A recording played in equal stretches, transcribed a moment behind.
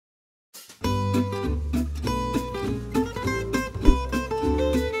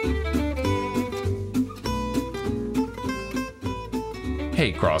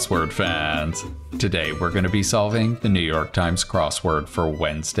Hey crossword fans! Today we're going to be solving the New York Times crossword for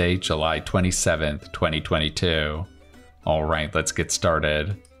Wednesday, July 27th, 2022. Alright, let's get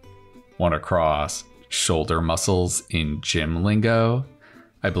started. Want to cross shoulder muscles in gym lingo?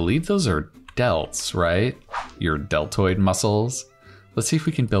 I believe those are delts, right? Your deltoid muscles. Let's see if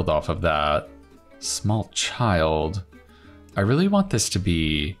we can build off of that. Small child. I really want this to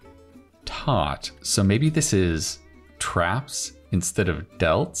be taut, so maybe this is traps instead of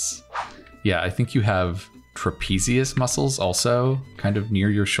delts. Yeah, I think you have trapezius muscles also, kind of near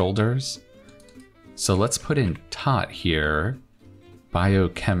your shoulders. So let's put in taut here.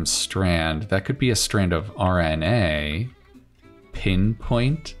 Biochem strand, that could be a strand of RNA.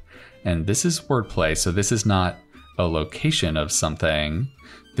 Pinpoint, and this is wordplay, so this is not a location of something.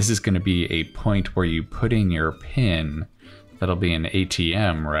 This is going to be a point where you put in your pin. That'll be an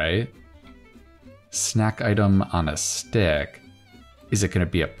ATM, right? Snack item on a stick. Is it going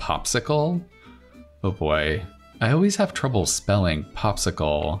to be a popsicle? Oh boy. I always have trouble spelling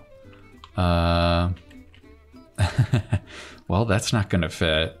popsicle. Well, that's not going to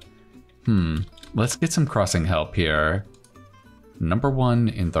fit. Let's get some crossing help here. Number 1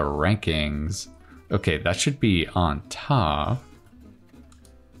 in the rankings. Okay, that should be on top.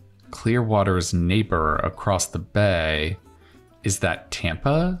 Clearwater's neighbor across the bay. Is that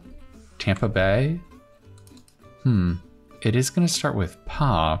Tampa? Tampa Bay? It is going to start with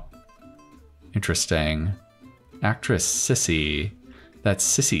pop. Interesting. Actress Sissy. That's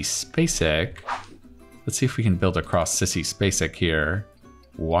Sissy Spacek. Let's see if we can build across Sissy Spacek here.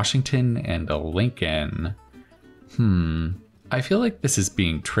 Washington and Lincoln. I feel like this is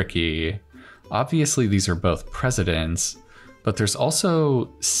being tricky. Obviously, these are both presidents, but there's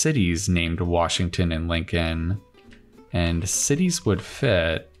also cities named Washington and Lincoln, and cities would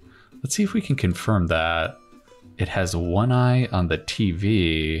fit. Let's see if we can confirm that. It has one eye on the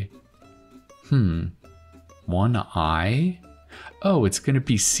TV. One eye? Oh, it's going to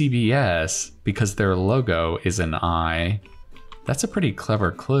be CBS because their logo is an eye. That's a pretty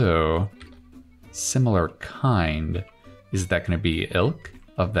clever clue. Similar kind. Is that going to be ilk?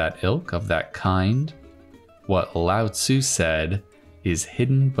 Of that kind? What Lao Tzu said is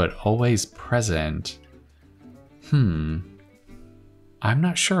hidden but always present. I'm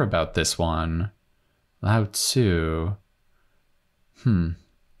not sure about this one. Lao Tzu.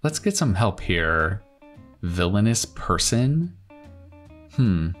 Let's get some help here. Villainous person?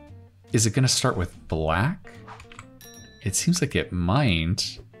 Is it going to start with black? It seems like it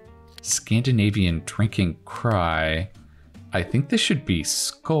might. Scandinavian drinking cry. I think this should be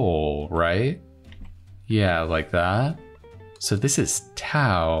skull, right? Yeah, like that. So this is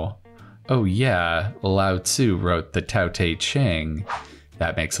Tao. Oh yeah, Lao Tzu wrote the Tao Te Ching.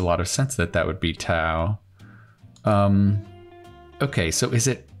 That makes a lot of sense that that would be Tao. Okay, so is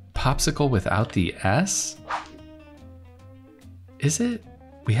it popsicle without the S? Is it?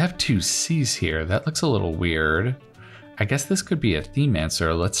 We have 2 C's here. That looks a little weird. I guess this could be a theme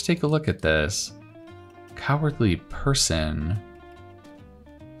answer. Let's take a look at this. Cowardly person.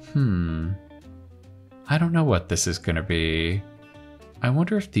 I don't know what this is going to be. I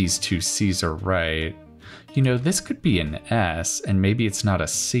wonder if these 2 C's are right. You know, this could be an S, and maybe it's not a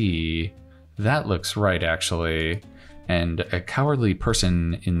C. That looks right, actually. And a cowardly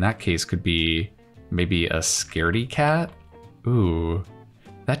person in that case could be maybe a scaredy cat? Ooh,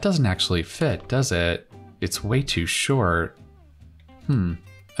 that doesn't actually fit, does it? It's way too short.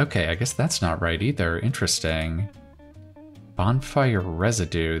 Okay, I guess that's not right either. Interesting. Bonfire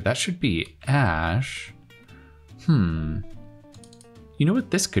residue. That should be ash. You know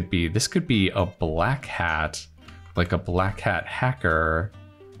what this could be? This could be a black hat. Like a black hat hacker.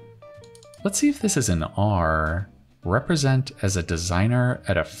 Let's see if this is an R. Represent as a designer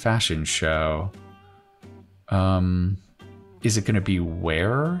at a fashion show. Is it going to be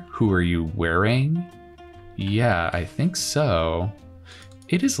wear? Who are you wearing? Yeah, I think so.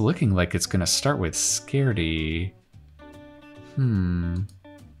 It is looking like it's going to start with scaredy.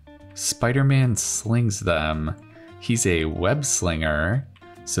 Spider-Man slings them. He's a web slinger,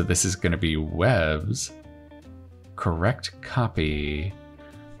 so this is going to be webs. Correct copy.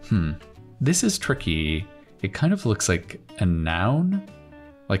 This is tricky. It kind of looks like a noun,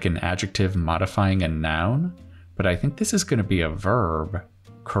 like an adjective modifying a noun, but I think this is going to be a verb.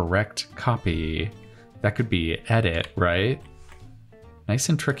 Correct copy. That could be edit, right? Nice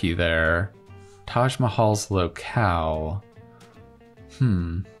and tricky there. Taj Mahal's locale.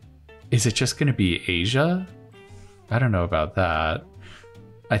 Is it just going to be Asia? I don't know about that.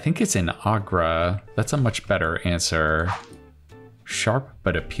 I think it's in Agra. That's a much better answer. Sharp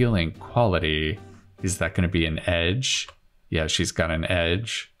but appealing quality. Is that going to be an edge? Yeah, she's got an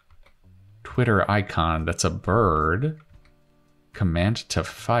edge. Twitter icon, that's a bird. Command to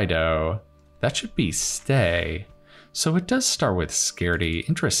Fido, that should be stay. So it does start with scaredy.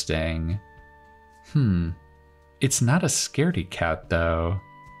 Interesting. It's not a scaredy cat though.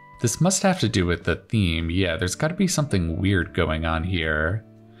 This must have to do with the theme. Yeah, there's got to be something weird going on here.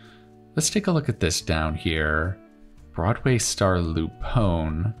 Let's take a look at this down here. Broadway star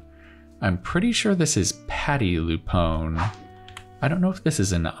Lupone. I'm pretty sure this is Patty Lupone. I don't know if this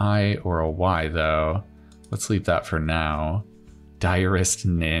is an I or a Y though. Let's leave that for now. Diarist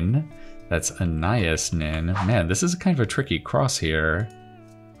Nin. That's Anais Nin. Man, this is kind of a tricky cross here.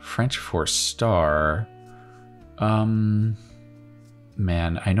 French for star. Man,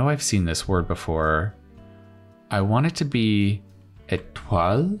 I know I've seen this word before. I want it to be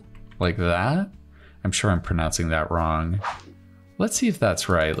étoile, like that. I'm sure I'm pronouncing that wrong. Let's see if that's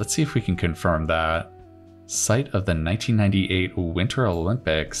right. Let's see if we can confirm that. Site of the 1998 Winter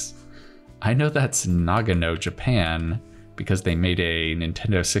Olympics. I know that's Nagano, Japan, because they made a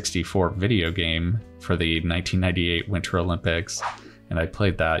Nintendo 64 video game for the 1998 Winter Olympics, and I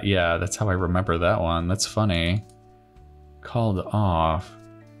played that. Yeah, that's how I remember that one. That's funny. Called off.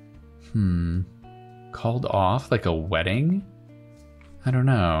 Called off like a wedding? I don't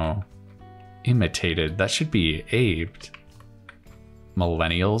know. Imitated. That should be aped.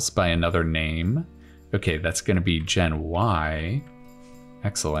 Millennials by another name. Okay, that's going to be Gen Y.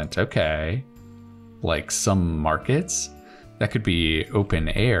 Excellent. Okay. Like some markets? That could be open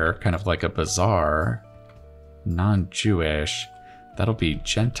air, kind of like a bazaar. Non-Jewish. That'll be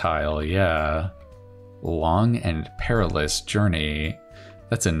Gentile, yeah. Long and perilous journey.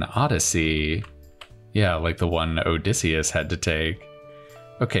 That's an Odyssey. Yeah, like the one Odysseus had to take.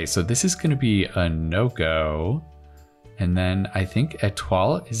 Okay, so this is going to be a no-go. And then I think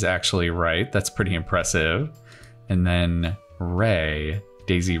étoile is actually right. That's pretty impressive. And then Rey,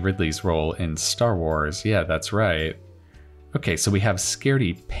 Daisy Ridley's role in Star Wars. Yeah, that's right. Okay, so we have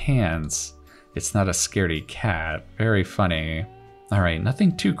scaredy pants. It's not a scaredy cat. Very funny. All right,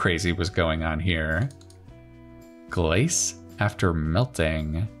 nothing too crazy was going on here. Glace after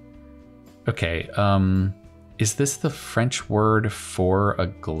melting. Okay, is this the French word for a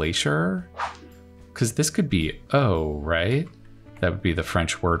glacier? Because this could be eau, right? That would be the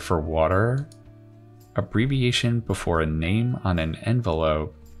French word for water. Abbreviation before a name on an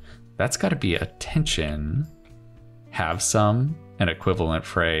envelope. That's got to be attention. Have some, an equivalent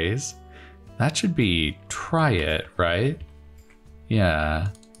phrase. That should be try it, right? Yeah.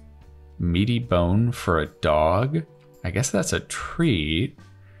 Meaty bone for a dog. I guess that's a treat.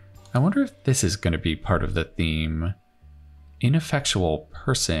 I wonder if this is going to be part of the theme. Ineffectual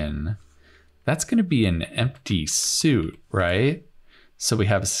person. That's going to be an empty suit, right? So we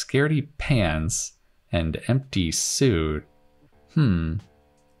have scaredy pants and empty suit.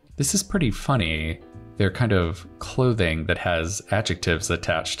 This is pretty funny. They're kind of clothing that has adjectives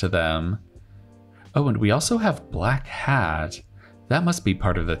attached to them. Oh, and we also have black hat. That must be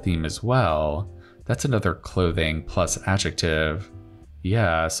part of the theme as well. That's another clothing plus adjective.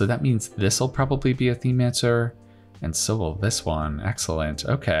 Yeah, so that means this will probably be a theme answer, and so will this one. Excellent.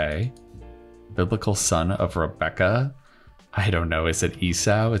 Okay. Biblical son of Rebecca. I don't know. Is it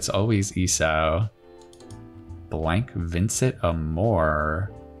Esau? It's always Esau. Blank Vincit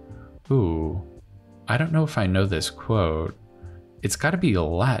Amor. Ooh. I don't know if I know this quote. It's got to be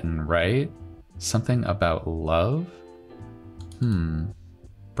Latin, right? Something about love?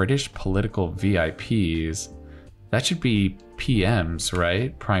 British political VIPs. That should be PMs,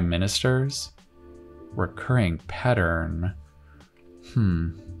 right? Prime Ministers? Recurring pattern.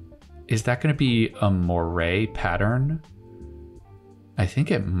 Is that going to be a moire pattern? I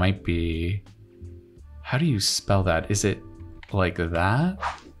think it might be. How do you spell that? Is it like that?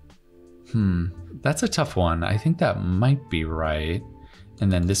 That's a tough one. I think that might be right.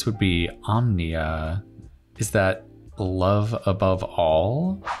 And then this would be omnia. Is that love above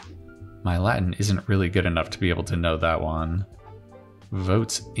all? My Latin isn't really good enough to be able to know that one.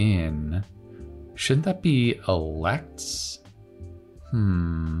 Votes in. Shouldn't that be elects?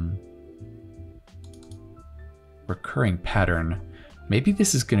 Recurring pattern. Maybe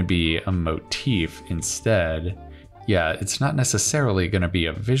this is going to be a motif instead. Yeah, it's not necessarily going to be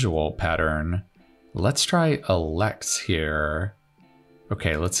a visual pattern. Let's try elects here.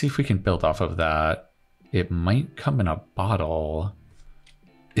 Okay, let's see if we can build off of that. It might come in a bottle.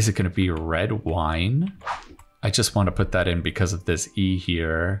 Is it going to be red wine? I just want to put that in because of this E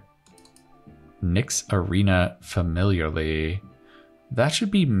here. Nick's Arena familiarly. That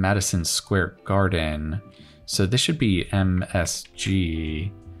should be Madison Square Garden. So this should be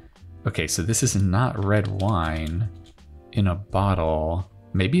MSG. Okay, so this is not red wine. in a bottle.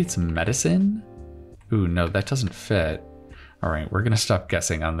 Maybe it's medicine? Ooh, no, that doesn't fit. All right, we're gonna stop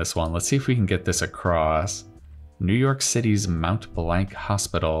guessing on this one. Let's see if we can get this across. New York City's Mount Blanc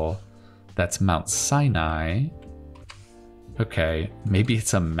Hospital. That's Mount Sinai. Okay, maybe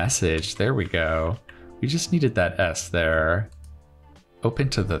it's a message. There we go. We just needed that S there. Open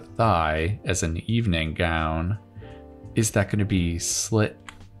to the thigh as an evening gown. Is that going to be slit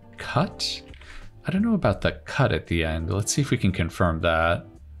cut? I don't know about the cut at the end. Let's see if we can confirm that.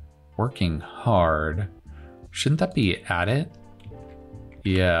 Working hard. Shouldn't that be at it?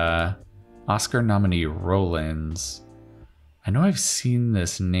 Yeah. Oscar nominee Rollins. I know I've seen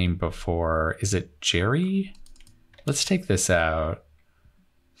this name before. Is it Jerry? Let's take this out.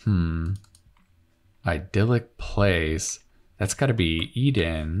 Idyllic place. That's got to be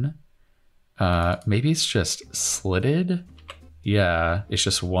Eden. Maybe it's just slitted? Yeah, it's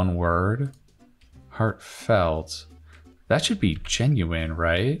just one word. Heartfelt. That should be genuine,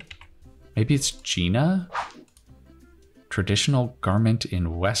 right? Maybe it's Gina? Traditional garment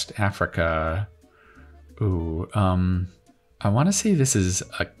in West Africa. Ooh, I want to say this is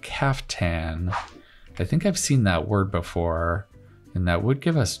a caftan. I think I've seen that word before, and that would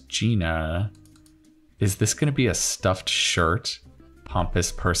give us Gina. Is this going to be a stuffed shirt?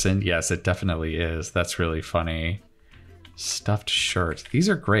 Pompous person? Yes, it definitely is. That's really funny. Stuffed shirt. These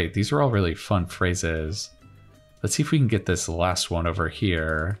are great. These are all really fun phrases. Let's see if we can get this last one over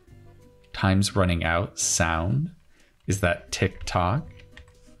here. Time's running out. Sound. Is that TikTok?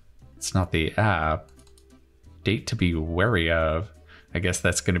 It's not the app. Date to be wary of. I guess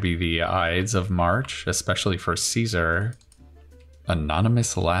that's going to be the Ides of March, especially for Caesar.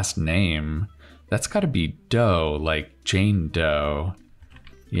 Anonymous last name. That's got to be Doe, like Jane Doe.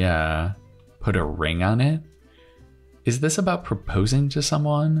 Yeah. Put a ring on it? Is this about proposing to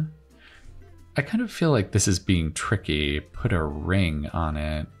someone? I kind of feel like this is being tricky. Put a ring on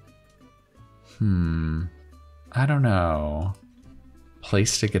it. I don't know.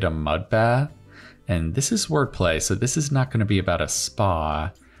 Place to get a mud bath? And this is wordplay, so this is not going to be about a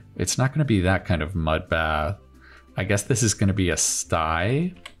spa. It's not going to be that kind of mud bath. I guess this is going to be a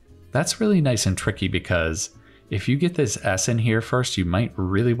sty. That's really nice and tricky because if you get this S in here first, you might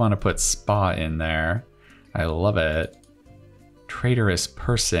really want to put spa in there. I love it. Traitorous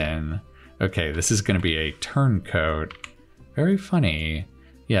person. Okay, this is going to be a turncoat. Very funny.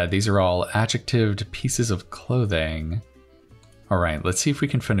 Yeah, these are all adjectived pieces of clothing. All right, let's see if we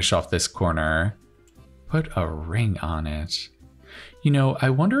can finish off this corner. Put a ring on it. You know, I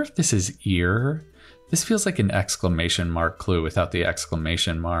wonder if this is ear. This feels like an exclamation mark clue without the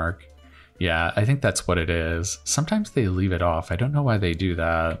exclamation mark. Yeah, I think that's what it is. Sometimes they leave it off. I don't know why they do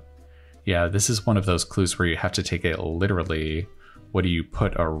that. Yeah, this is one of those clues where you have to take it literally. What do you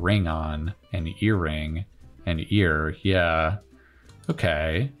put a ring on? An earring. An ear, yeah.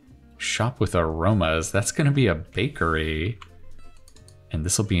 Okay. Shop with aromas. That's going to be a bakery. And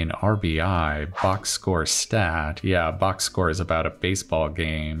this will be an RBI. Box score stat. Yeah, box score is about a baseball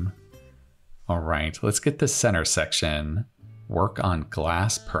game. All right, let's get the center section. Work on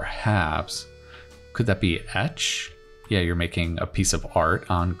glass, perhaps. Could that be etch? Yeah, you're making a piece of art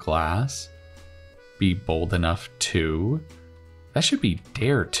on glass. Be bold enough to. That should be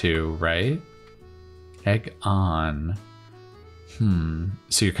dare to, right? Egg on.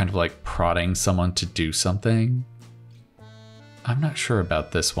 So you're kind of like prodding someone to do something? I'm not sure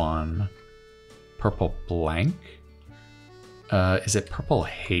about this one. Purple blank? Is it purple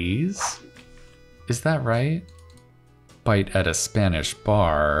haze? Is that right? Bite at a Spanish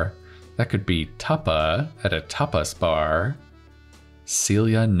bar. That could be tapa at a tapas bar.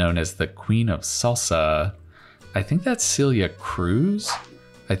 Celia, known as the Queen of Salsa. I think that's Celia Cruz.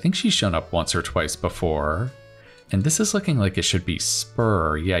 I think she's shown up once or twice before. And this is looking like it should be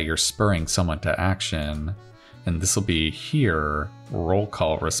spur. Yeah, you're spurring someone to action. And this will be here, roll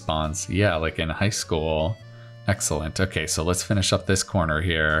call response. Yeah, like in high school. Excellent. Okay, so let's finish up this corner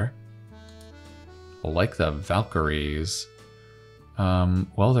here. Like the Valkyries.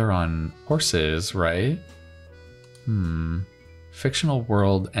 Well, they're on horses, right? Fictional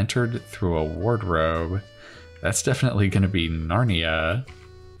world entered through a wardrobe. That's definitely going to be Narnia.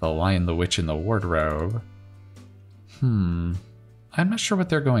 The Lion, the Witch, and the Wardrobe. I'm not sure what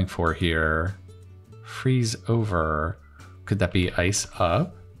they're going for here. Freeze over. Could that be ice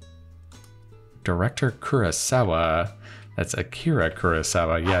up? Director Kurosawa. That's Akira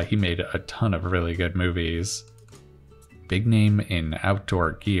Kurosawa. Yeah, he made a ton of really good movies. Big name in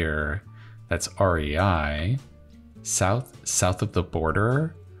outdoor gear. That's REI. South of the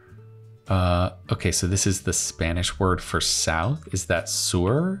border. Okay, so this is the Spanish word for south. Is that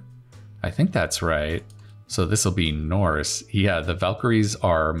sur? I think that's right. So this will be Norse. Yeah, the Valkyries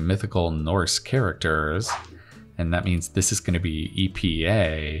are mythical Norse characters. And that means this is going to be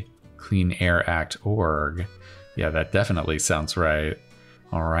EPA, Clean Air Act org. Yeah, that definitely sounds right.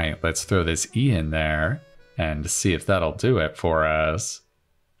 All right, let's throw this E in there and see if that'll do it for us.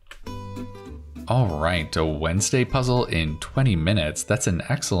 All right, a Wednesday puzzle in 20 minutes. That's an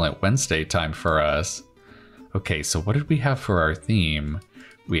excellent Wednesday time for us. Okay, so what did we have for our theme?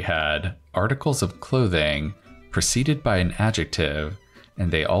 We had articles of clothing preceded by an adjective,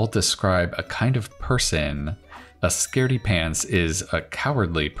 and they all describe a kind of person. A scaredy pants is a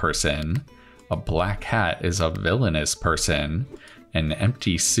cowardly person. A black hat is a villainous person. An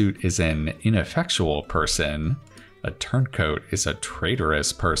empty suit is an ineffectual person. A turncoat is a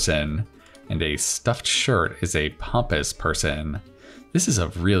traitorous person. And a stuffed shirt is a pompous person. This is a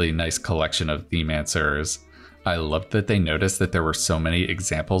really nice collection of theme answers. I loved that they noticed that there were so many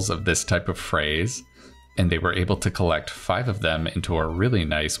examples of this type of phrase, and they were able to collect 5 of them into a really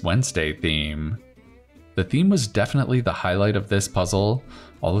nice Wednesday theme. The theme was definitely the highlight of this puzzle.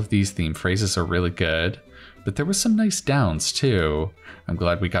 All of these theme phrases are really good, but there was some nice downs too. I'm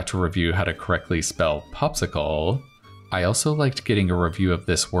glad we got to review how to correctly spell popsicle. I also liked getting a review of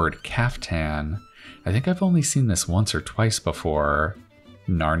this word caftan. I think I've only seen this once or twice before.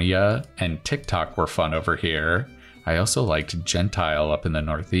 Narnia and TikTok were fun over here. I also liked Gentile up in the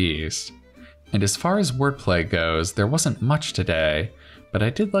Northeast. And as far as wordplay goes, there wasn't much today, but I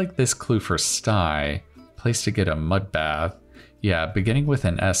did like this clue for sty, place to get a mud bath. Yeah, beginning with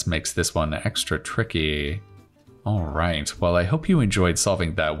an S makes this one extra tricky. Alright, well I hope you enjoyed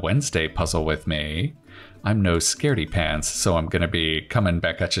solving that Wednesday puzzle with me. I'm no scaredy pants, so I'm gonna be coming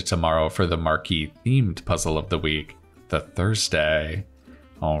back at you tomorrow for the marquee themed puzzle of the week, the Thursday.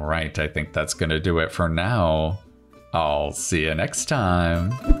 Alright, I think that's gonna do it for now. I'll see you next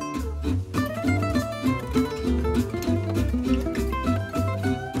time.